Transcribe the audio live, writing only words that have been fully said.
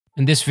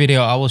In this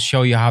video, I will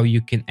show you how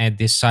you can add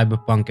this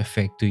cyberpunk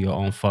effect to your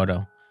own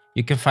photo.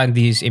 You can find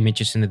these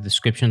images in the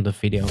description of the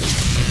video.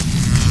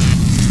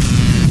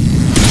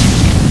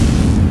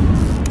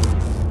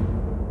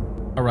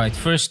 Alright,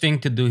 first thing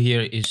to do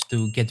here is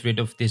to get rid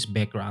of this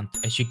background.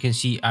 As you can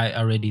see, I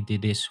already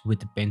did this with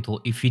the pen tool.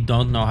 If you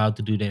don't know how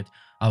to do that,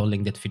 I will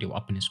link that video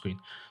up in the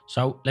screen.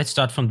 So let's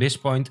start from this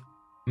point.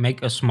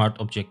 Make a smart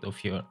object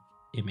of your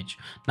image.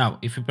 Now,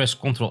 if you press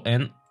Ctrl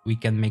N, we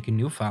can make a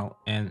new file,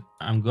 and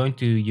I'm going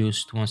to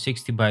use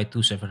 160 by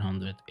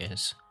 2700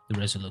 as the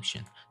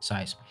resolution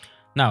size.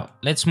 Now,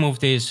 let's move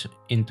this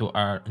into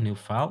our new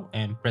file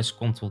and press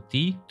Ctrl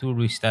T to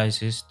resize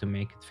this to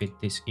make it fit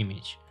this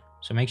image.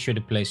 So make sure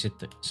to place it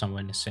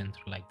somewhere in the center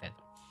like that.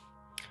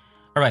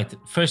 Alright,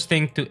 first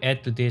thing to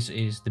add to this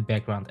is the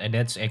background, and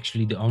that's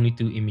actually the only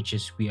two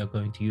images we are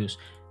going to use.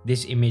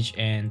 This image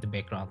and the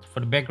background.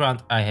 For the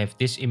background, I have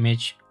this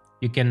image.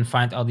 You can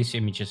find all these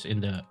images in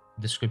the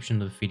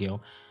description of the video.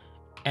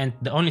 And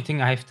the only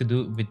thing I have to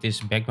do with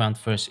this background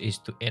first is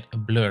to add a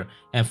blur.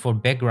 And for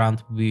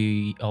background,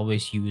 we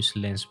always use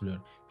lens blur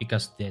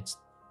because that's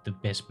the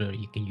best blur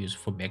you can use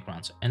for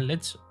backgrounds. And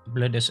let's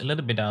blur this a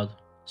little bit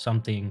out.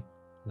 Something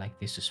like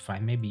this is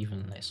fine, maybe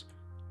even less.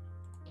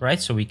 Right,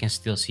 so we can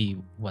still see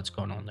what's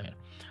going on there.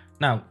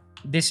 Now,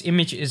 this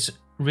image is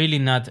really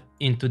not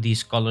into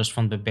these colors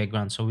from the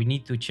background, so we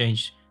need to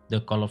change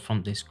the color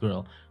from this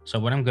girl. So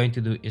what I'm going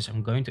to do is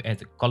I'm going to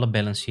add a color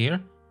balance here.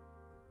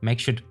 Make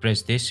sure to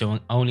press this so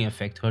it only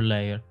affect her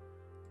layer,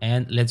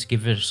 and let's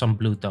give her some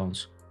blue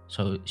tones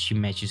so she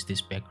matches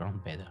this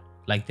background better,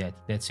 like that.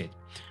 That's it.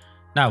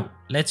 Now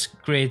let's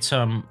create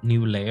some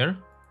new layer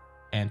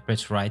and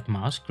press right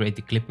mouse, create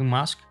the clipping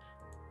mask,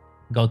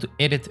 go to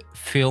edit,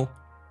 fill,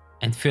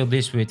 and fill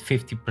this with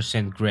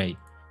 50% gray.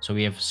 So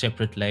we have a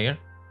separate layer.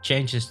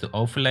 Change this to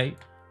overlay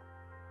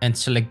and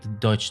select the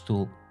dodge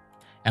tool.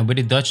 And with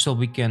the dodge tool,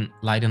 we can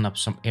lighten up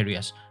some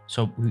areas.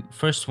 So we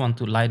first want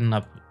to lighten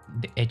up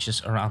the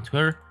edges around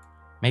her,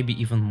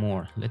 maybe even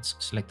more. Let's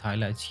select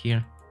highlights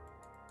here.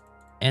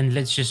 And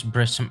let's just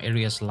brush some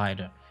areas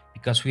lighter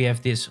because we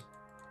have this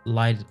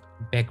light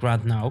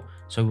background now.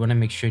 So we want to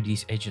make sure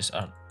these edges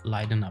are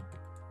lightened up.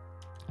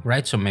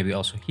 Right, so maybe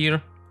also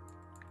here,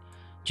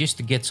 just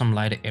to get some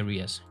lighter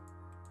areas.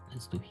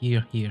 Let's do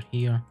here, here,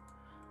 here.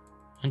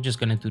 I'm just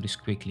gonna do this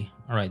quickly.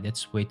 All right,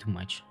 that's way too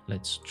much.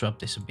 Let's drop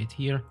this a bit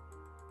here.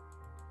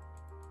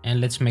 And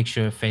let's make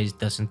sure her face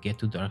doesn't get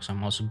too dark. So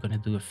I'm also gonna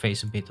do a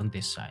face a bit on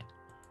this side.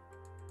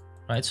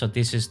 Right, so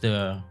this is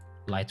the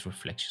light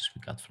reflections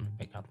we got from the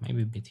background.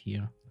 Maybe a bit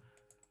here,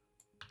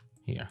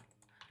 here.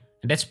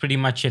 And that's pretty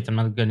much it. I'm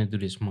not gonna do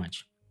this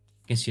much.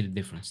 You can see the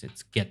difference.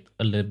 It's get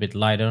a little bit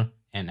lighter,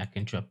 and I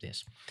can drop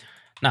this.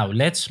 Now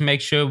let's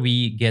make sure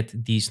we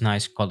get these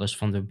nice colors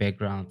from the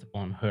background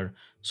on her.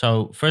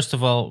 So first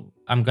of all,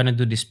 I'm gonna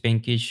do this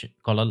pinkish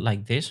color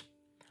like this.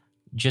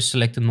 Just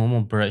select a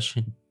normal brush,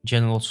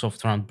 general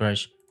soft round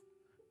brush,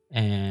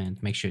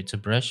 and make sure it's a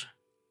brush.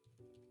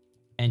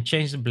 And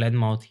change the blend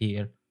mode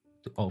here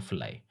to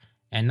overlay.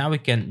 And now we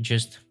can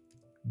just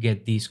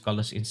get these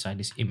colors inside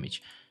this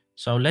image.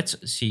 So let's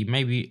see,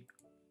 maybe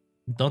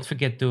don't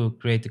forget to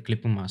create the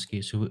clipping mask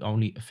here so we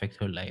only affect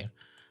her layer.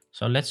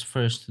 So let's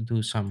first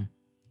do some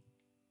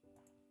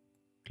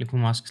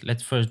clipping masks.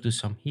 Let's first do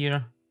some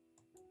here.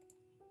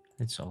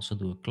 Let's also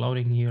do a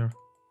clothing here.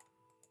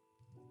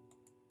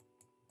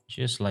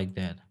 Just like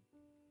that.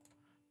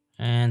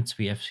 And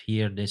we have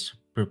here this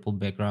purple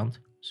background.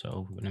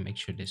 So we're gonna make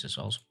sure this is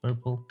also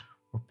purple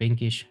or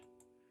pinkish.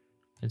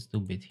 Let's do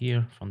a bit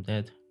here from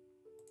that.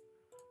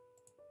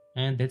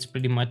 And that's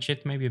pretty much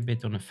it. Maybe a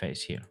bit on the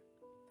face here.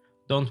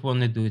 Don't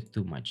want to do it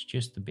too much,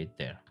 just a bit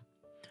there.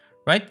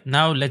 Right,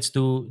 now let's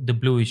do the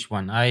bluish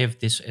one. I have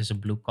this as a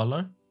blue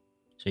color.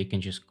 So you can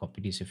just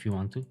copy this if you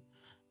want to.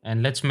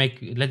 And let's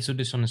do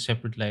this on a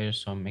separate layer.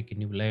 So make a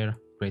new layer,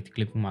 create the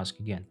clipping mask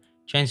again.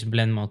 Change the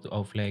blend mode to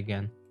overlay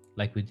again,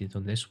 like we did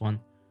on this one.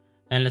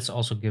 And let's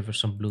also give her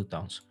some blue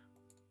tones.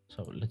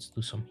 So let's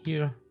do some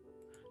here.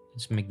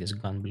 Let's make this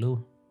gun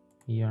blue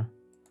here.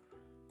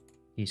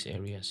 These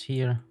areas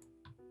here.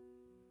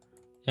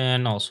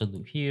 And also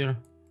do here,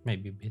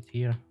 maybe a bit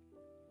here.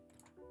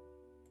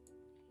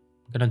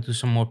 I'm gonna do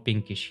some more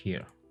pinkish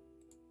here.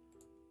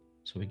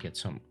 So we get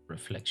some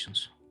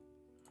reflections.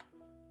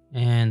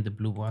 And the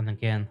blue one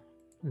again.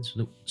 Let's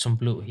do some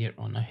blue here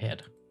on her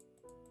head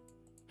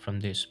from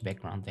this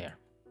background there.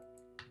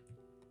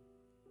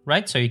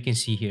 Right, so you can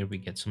see here we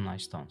get some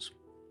nice tones.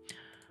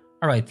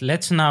 All right,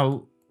 let's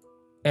now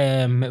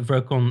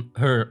work on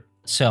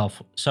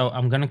herself. So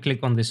I'm gonna click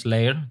on this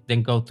layer,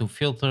 then go to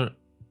filter,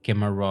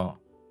 camera raw.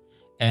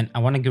 And I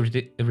wanna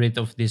get rid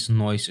of this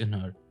noise in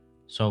her.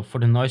 So for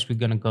the noise, we're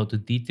gonna go to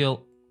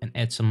detail and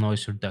add some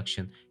noise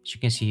reduction. As you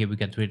can see here, we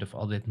get rid of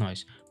all that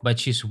noise, but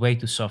she's way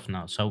too soft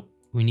now. So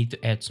we need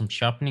to add some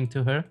sharpening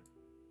to her.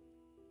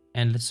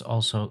 And let's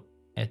also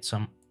add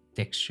some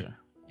texture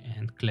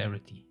and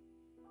clarity,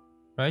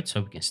 right?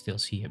 So we can still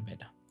see her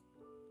better.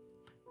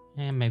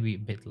 And maybe a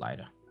bit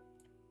lighter,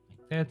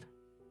 like that,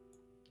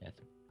 that.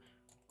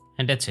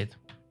 And that's it.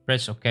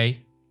 Press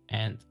OK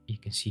And you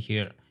can see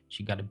here,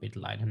 she got a bit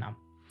lighter now.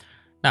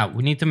 Now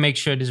we need to make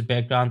sure this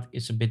background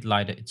is a bit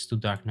lighter. It's too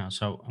dark now.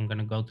 So I'm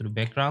gonna go to the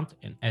background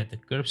and add the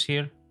curves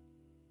here.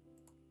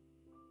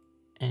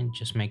 And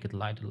just make it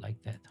lighter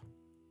like that,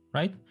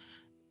 right?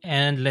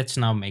 And let's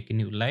now make a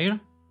new layer.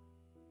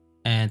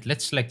 And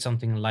let's select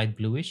something light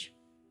bluish.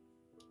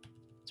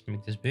 Let's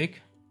make this big.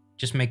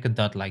 Just make a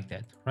dot like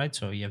that, right?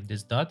 So you have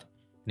this dot.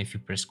 And if you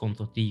press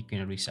Ctrl T, you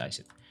can resize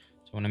it.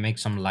 So I want to make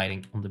some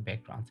lighting on the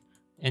background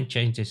and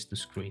change this to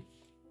screen.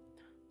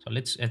 So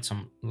let's add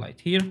some light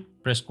here.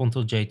 Press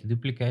Ctrl J to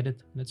duplicate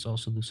it. Let's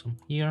also do some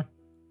here.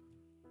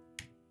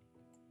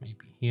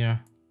 Maybe here.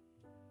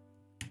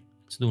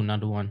 Let's do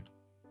another one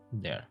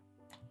there.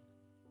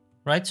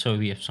 Right, so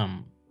we have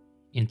some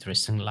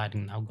interesting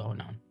lighting now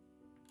going on.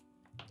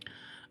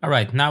 All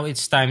right, now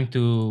it's time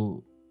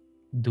to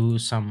do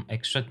some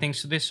extra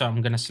things to this. So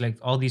I'm gonna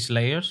select all these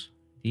layers,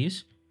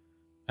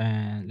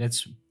 and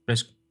let's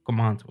press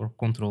Command or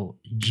Ctrl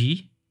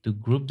G to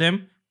group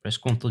them. Press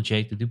Ctrl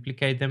J to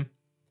duplicate them.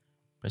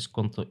 Press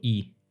Ctrl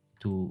E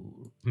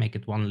to make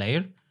it one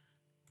layer.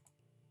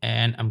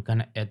 And I'm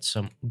gonna add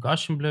some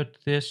Gaussian blur to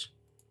this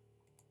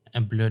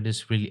and blur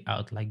this really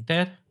out like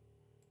that.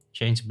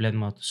 Change blend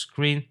mode to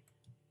screen.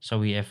 So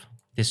we have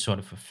this sort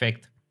of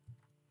effect.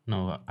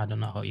 No, I don't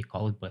know how you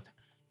call it, but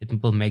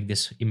it will make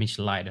this image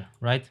lighter,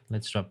 right?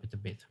 Let's drop it a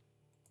bit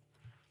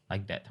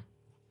like that.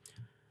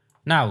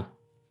 Now,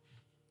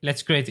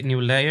 let's create a new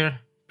layer.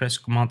 Press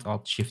Command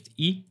Alt Shift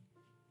E.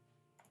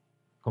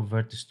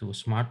 Convert this to a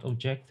smart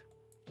object.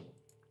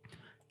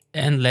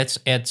 And let's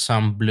add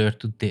some blur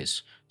to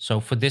this. So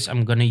for this,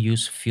 I'm gonna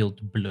use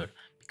field blur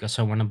because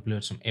I wanna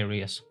blur some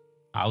areas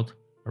out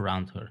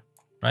around her,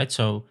 right?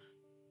 So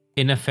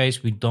in her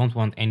face, we don't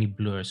want any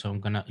blur. So I'm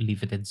gonna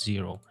leave it at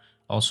 0.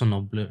 Also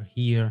no blur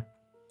here,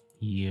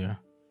 here.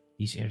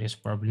 These areas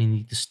probably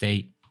need to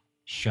stay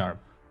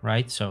sharp,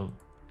 right? So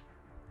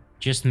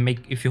just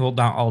make, if you hold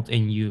down Alt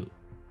and you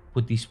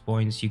put these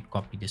points, you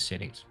copy the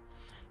settings.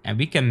 And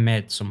we can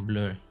add some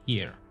blur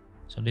here.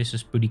 So this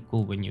is pretty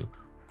cool when you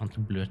want to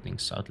blur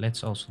things out.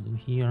 Let's also do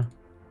here.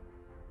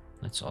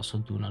 Let's also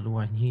do another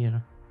one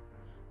here.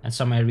 And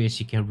some areas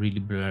you can really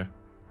blur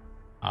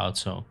out.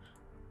 So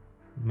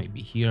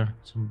maybe here,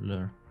 some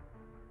blur.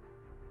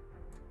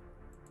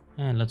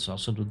 And let's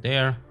also do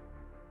there.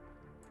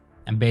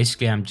 And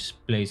basically I'm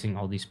just placing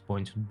all these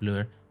points with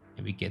blur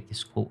and we get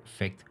this cool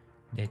effect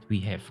that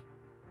we have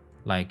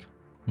like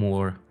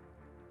more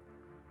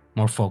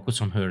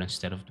focus on her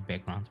instead of the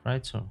background,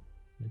 right? So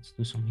let's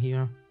do some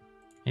here,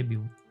 maybe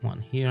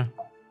one here,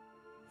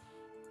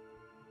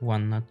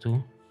 one, not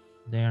two,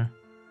 there.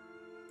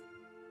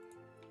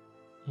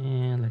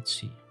 And let's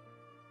see.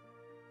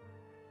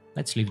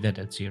 Let's leave that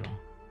at 0.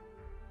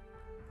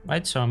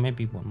 Right, so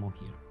maybe one more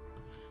here.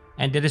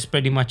 And that is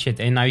pretty much it.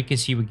 And now you can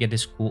see we get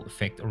this cool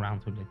effect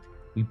around her that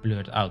we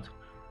blurred out.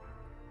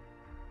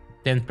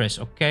 Then press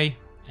OK,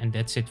 and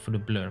that's it for the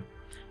blur.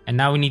 And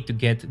now we need to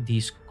get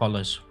these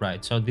colors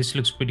right. So this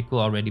looks pretty cool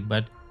already,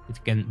 but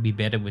it can be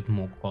better with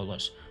more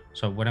colors.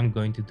 So what I'm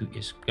going to do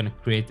is gonna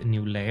create a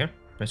new layer.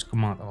 Press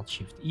Command Alt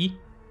Shift E.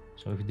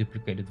 So if you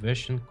duplicated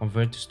version,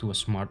 convert this to a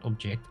smart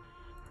object.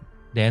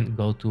 Then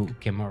go to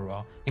Camera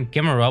Raw. In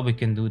Camera Raw, we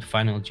can do the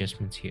final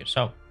adjustments here.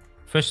 So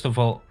first of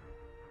all,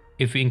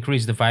 if we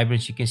increase the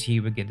vibrance, you can see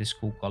we get these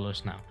cool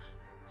colors now.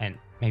 And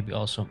maybe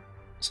also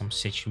some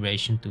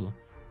saturation to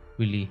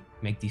really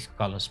make these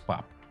colors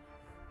pop.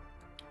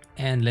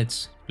 And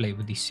let's play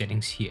with these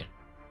settings here.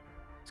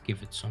 Let's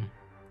give it some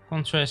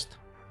contrast.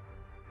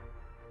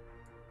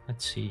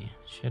 Let's see,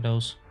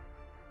 shadows.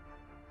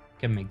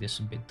 Can make this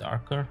a bit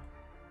darker.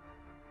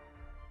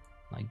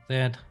 Like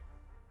that.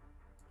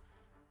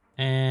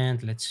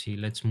 And let's see,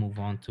 let's move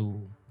on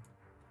to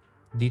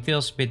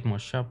details, a bit more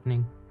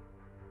sharpening.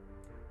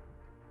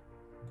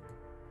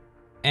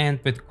 And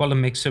with color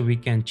mixer, we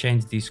can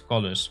change these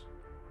colors.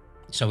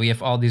 So we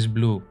have all this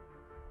blue.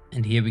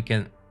 And here we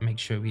can make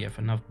sure we have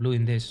enough blue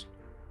in this.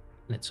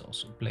 Let's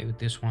also play with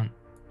this one.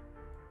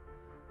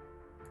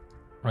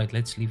 Right,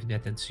 let's leave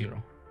that at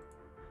 0.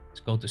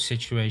 Let's go to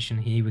saturation.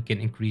 Here we can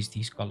increase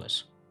these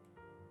colors.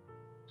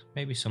 So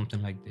maybe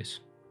something like this.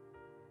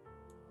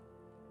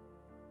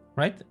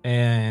 Right,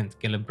 and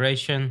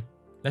calibration.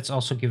 Let's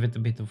also give it a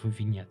bit of a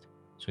vignette,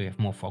 so we have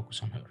more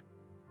focus on her.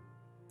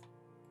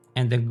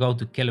 And then go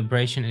to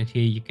calibration, and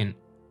here you can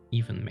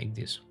even make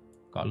these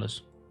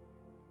colors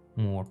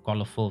more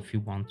colorful if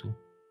you want to.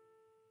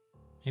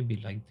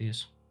 Maybe like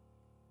this.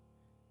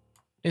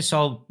 This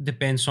all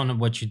depends on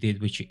what you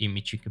did with your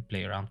image. You can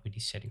play around with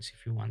these settings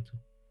if you want to.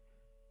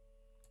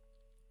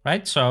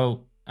 Right,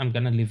 so I'm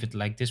gonna leave it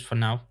like this for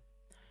now.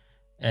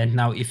 And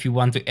now if you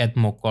want to add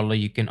more color,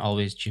 you can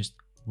always just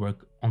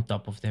work on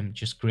top of them.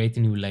 Just create a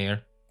new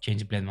layer,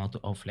 change blend mode to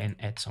overlay, and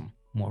add some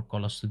more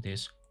colors to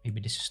this. Maybe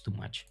this is too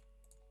much.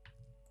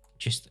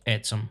 Just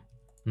add some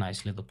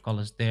nice little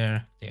colors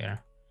there,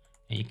 there.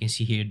 And you can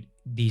see here,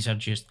 these are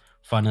just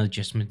final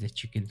adjustments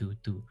that you can do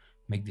to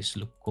make this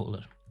look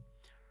cooler.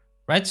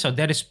 Right, so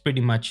that is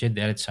pretty much it.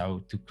 That's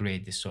how to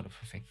create this sort of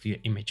effect to your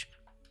image.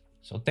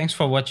 So thanks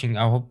for watching.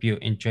 I hope you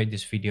enjoyed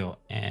this video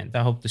and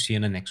I hope to see you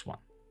in the next one.